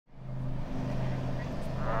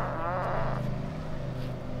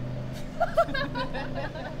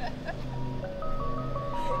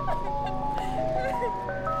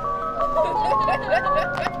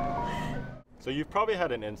So you've probably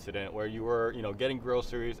had an incident where you were, getting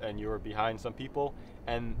groceries and you were behind some people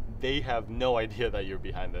and they have no idea that you're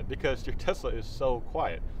behind them because your Tesla is so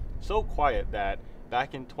quiet. So quiet that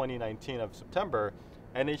back in 2019 of September,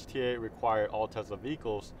 NHTSA required all Tesla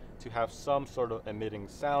vehicles to have some sort of emitting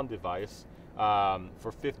sound device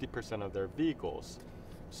for 50% of their vehicles.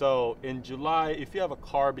 So in July, if you have a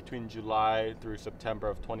car between July through September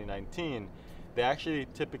of 2019, they actually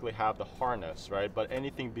typically have the harness, right? But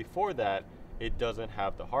anything before that, it doesn't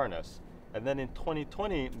have the harness. And then in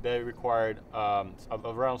 2020, they required,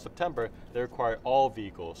 around September, they required all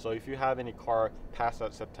vehicles. So if you have any car past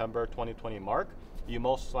that September 2020 mark, you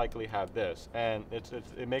most likely have this. And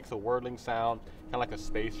it makes a whirling sound, kind of like a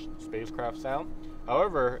spacecraft sound.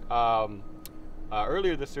 However,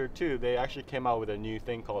 earlier this year too, they actually came out with a new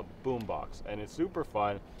thing called Boombox, and it's super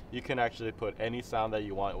fun. You can actually put any sound that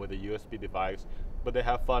you want with a USB device, but they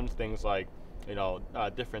have fun things like,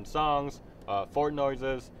 different songs, fart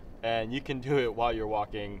noises, and you can do it while you're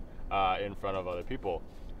walking in front of other people.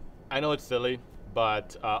 I know it's silly,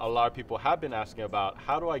 but a lot of people have been asking about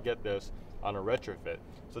how do I get this on a retrofit.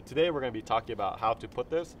 So today we're going to be talking about how to put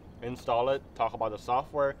this, install it, talk about the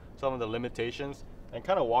software, some of the limitations, and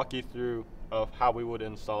kind of walk you through of how we would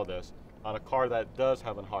install this on a car that does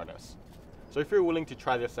have a harness. So if you're willing to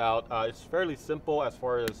try this out, it's fairly simple as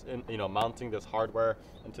far as mounting this hardware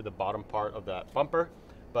into the bottom part of that bumper.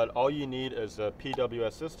 But all you need is a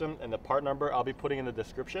PWS system, and the part number I'll be putting in the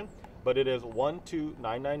description, but it is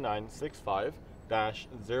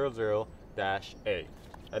 1299965-00-A.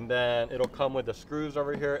 And then it'll come with the screws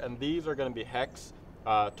over here, and these are going to be hex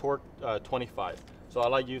torque 25. So I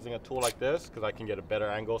like using a tool like this because I can get a better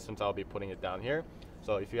angle since I'll be putting it down here.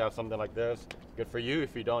 So if you have something like this, good for you.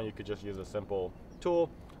 If you don't, you could just use a simple tool.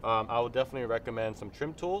 I would definitely recommend some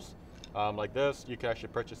trim tools like this. You can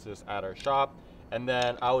actually purchase this at our shop. And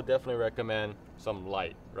then I would definitely recommend some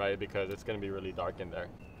light, right? Because it's going to be really dark in there.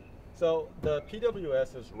 So the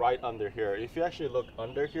PWS is right under here. If you actually look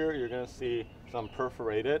under here, you're going to see some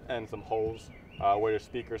perforated and some holes where your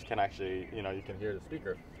speakers can actually, you can hear the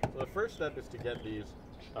speaker. So the first step is to get these,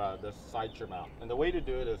 this side trim out. And the way to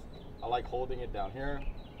do it is, I like holding it down here,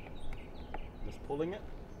 just pulling it.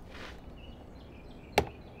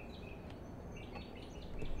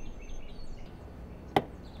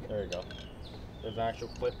 There you go. There's an actual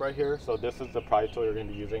clip right here. So this is the pry tool you're going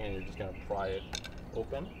to be using, and you're just going to pry it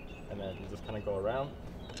open, and then you just kind of go around.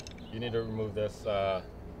 You need to remove this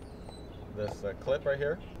clip right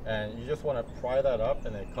here, and you just want to pry that up,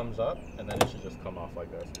 and it comes up, and then it should just come off like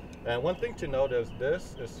this. And one thing to note is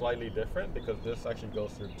this is slightly different because this actually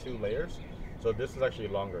goes through 2 layers. So this is actually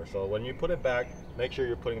longer. So when you put it back, make sure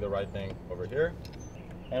you're putting the right thing over here.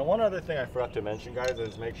 And one other thing I forgot to mention, guys,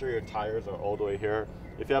 is make sure your tires are all the way here.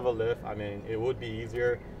 If you have a lift, I mean, it would be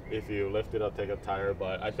easier if you lift it up, take a tire,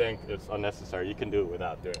 but I think it's unnecessary. You can do it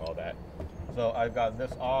without doing all that. So I've got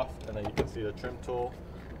this off, and then you can see the trim tool.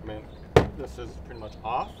 I mean, this is pretty much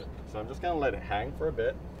off. So I'm just gonna let it hang for a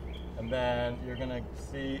bit. And then you're gonna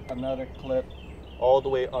see another clip all the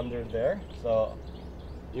way under there. So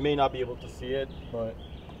you may not be able to see it, but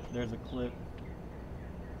there's a clip.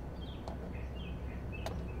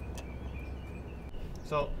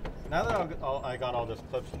 So now that I got all these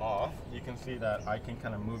clips off, you can see that I can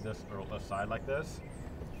kind of move this aside like this.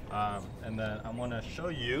 And then I'm gonna show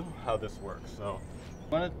you how this works. So I'm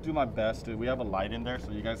gonna do my best we have a light in there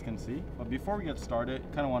so you guys can see. But before we get started,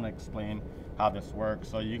 kind of want to explain how this works.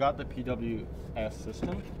 So you got the PWS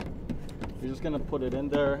system. You're just gonna put it in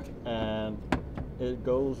there, and it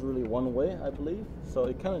goes really one way, I believe. So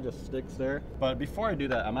it kind of just sticks there. But before I do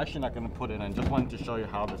that, I'm actually not gonna put it in. Just wanted to show you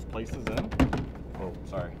how this places in. Oh,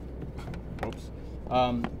 sorry. Oops.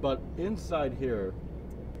 But inside here,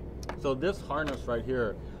 so this harness right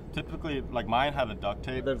here, typically, like mine had a duct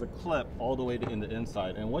tape. There's a clip all the way in the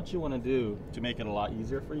inside. And what you want to do to make it a lot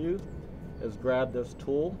easier for you is grab this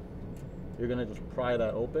tool. You're going to just pry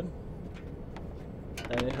that open.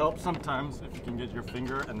 And it helps sometimes if you can get your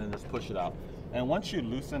finger and then just push it out. And once you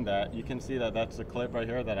loosen that, you can see that that's the clip right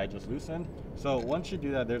here that I just loosened. So once you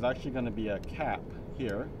do that, there's actually going to be a cap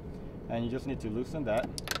here. And you just need to loosen that,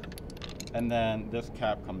 and then this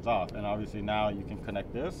cap comes off, and obviously now you can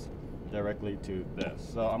connect this directly to this.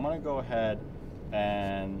 So I'm going to go ahead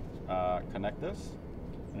and connect this,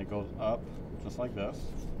 and it goes up just like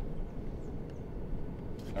this.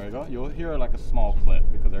 There we go. You'll hear like a small clip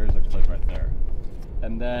because there is a clip right there.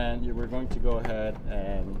 And then we're going to go ahead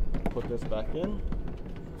and put this back in.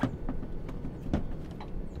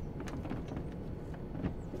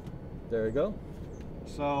 There we go.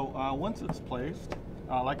 So once it's placed,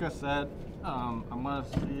 like I said, I'm gonna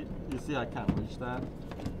see. You see, I can't reach that.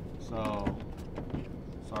 So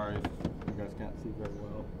sorry if you guys can't see very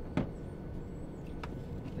well.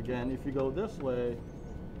 Again, if you go this way,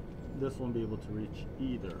 this won't be able to reach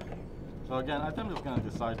either. So again, I think I'm just gonna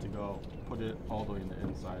decide to go put it all the way in the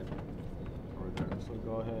inside over there. So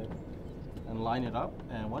go ahead and line it up.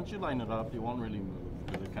 And once you line it up, it won't really move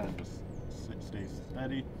because it kind of just stays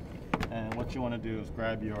steady. And what you want to do is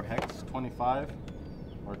grab your hex 25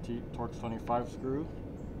 or Torx 25 screw,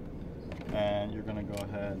 and you're going to go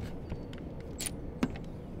ahead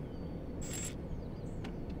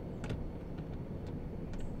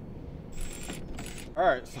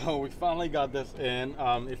Alright, so we finally got this in.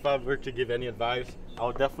 If I were to give any advice, I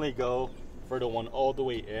would definitely go for the one all the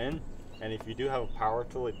way in. And if you do have a power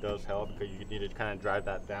tool, it does help because you need to kind of drive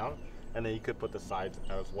that down. And then you could put the sides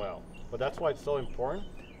as well. But that's why it's so important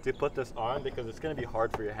to put this on, because it's going to be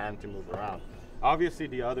hard for your hand to move around. Obviously,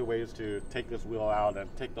 the other way is to take this wheel out and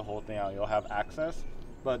take the whole thing out. You'll have access,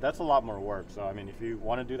 but that's a lot more work. So, I mean, if you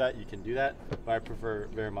want to do that, you can do that, but I prefer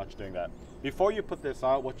very much doing that. Before you put this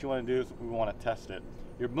on, what you want to do is we want to test it.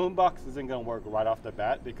 Your Boombox isn't going to work right off the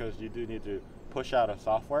bat because you do need to push out a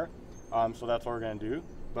software. So that's what we're going to do.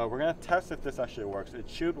 But we're going to test if this actually works. It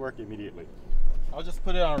should work immediately. I'll just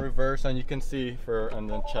put it on reverse and you can see and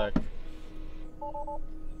then check.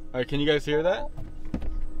 Alright, can you guys hear that?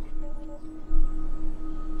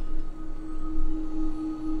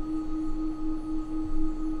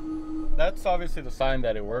 That's obviously the sign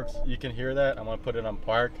that it works. You can hear that. I'm going to put it on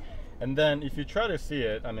park. And then if you try to see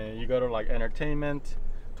it, I mean, you go to like entertainment,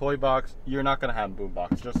 toy box, you're not going to have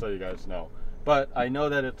Boombox, just so you guys know. But I know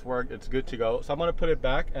that it's worked, it's good to go. So I'm going to put it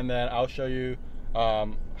back and then I'll show you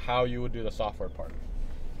how you would do the software part.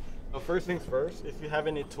 So first things first, if you have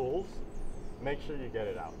any tools, make sure you get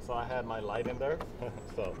it out. So I had my light in there.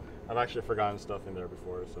 So I've actually forgotten stuff in there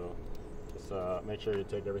before. So just make sure you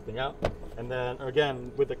take everything out. And then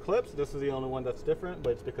again, with the clips, this is the only one that's different,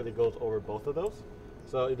 but it's because it goes over both of those.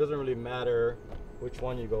 So it doesn't really matter which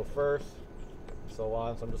one you go first, so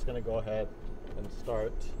on. So I'm just gonna go ahead and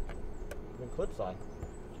start putting clips on.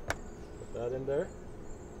 Put that in there.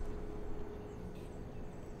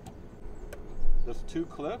 There's 2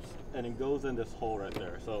 clips and it goes in this hole right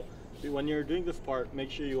there. So when you're doing this part, make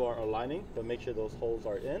sure you are aligning, but make sure those holes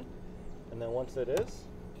are in. And then once it is,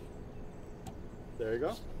 there you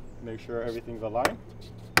go. Make sure everything's aligned.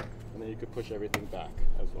 And then you can push everything back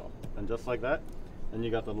as well. And just like that. And you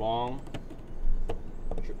got the long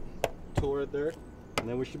tool right there. And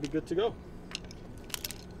then we should be good to go.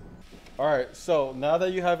 Alright, so now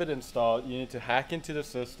that you have it installed, you need to hack into the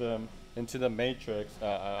system, into the matrix.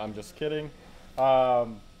 I'm just kidding.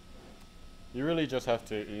 You really just have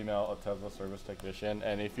to email a Tesla service technician,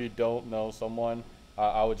 and if you don't know someone,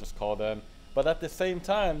 I would just call them. But at the same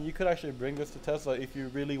time, you could actually bring this to Tesla if you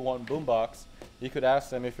really want Boombox. You could ask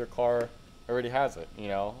them if your car already has it, you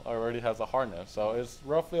know, or already has a harness. So it's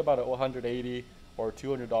roughly about $180 or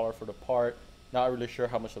 $200 for the part. Not really sure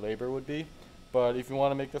how much the labor would be, but if you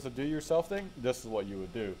want to make this a do-yourself thing, this is what you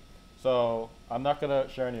would do. So I'm not gonna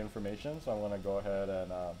share any information, so I'm gonna go ahead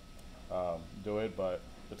and do it, but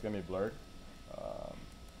it's gonna be blurred.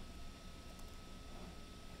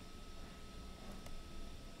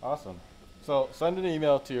 Awesome. So send an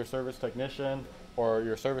email to your service technician or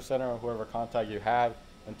your service center or whoever contact you have,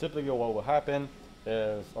 and typically what will happen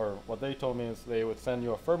is, or what they told me is, they would send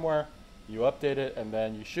you a firmware, you update it, and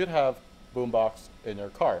then you should have Boombox in your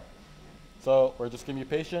car. So we're just gonna be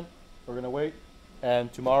patient, we're gonna wait,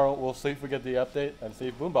 and tomorrow we'll see if we get the update and see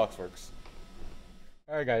if Boombox works.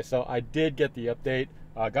 Alright guys, so I did get the update.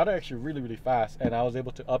 Got it actually really fast, and I was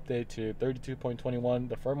able to update to 32.21,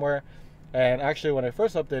 the firmware. And actually when I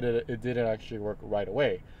first updated it, it didn't actually work right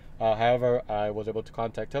away. However, I was able to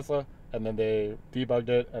contact Tesla, and then they debugged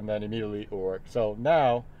it, and then immediately it worked. So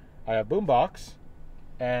now I have Boombox,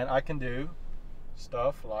 and I can do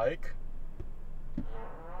stuff like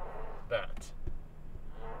that.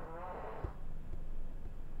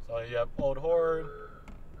 So you have old horn.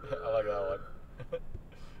 I like that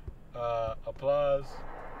one. Applause.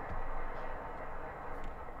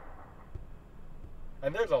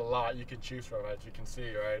 And there's a lot you can choose from, as you can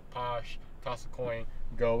see, right? Posh, toss a coin,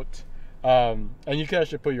 goat. And you can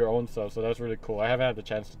actually put your own stuff, so that's really cool. I haven't had the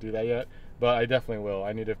chance to do that yet, but I definitely will.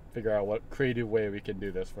 I need to figure out what creative way we can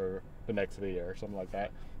do this for the next video or something like that.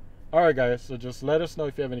 Alright guys, so just let us know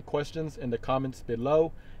if you have any questions in the comments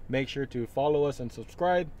below. Make sure to follow us and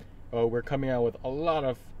subscribe. We're coming out with a lot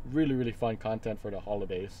of really fun content for the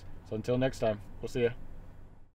holidays. So until next time, we'll see ya.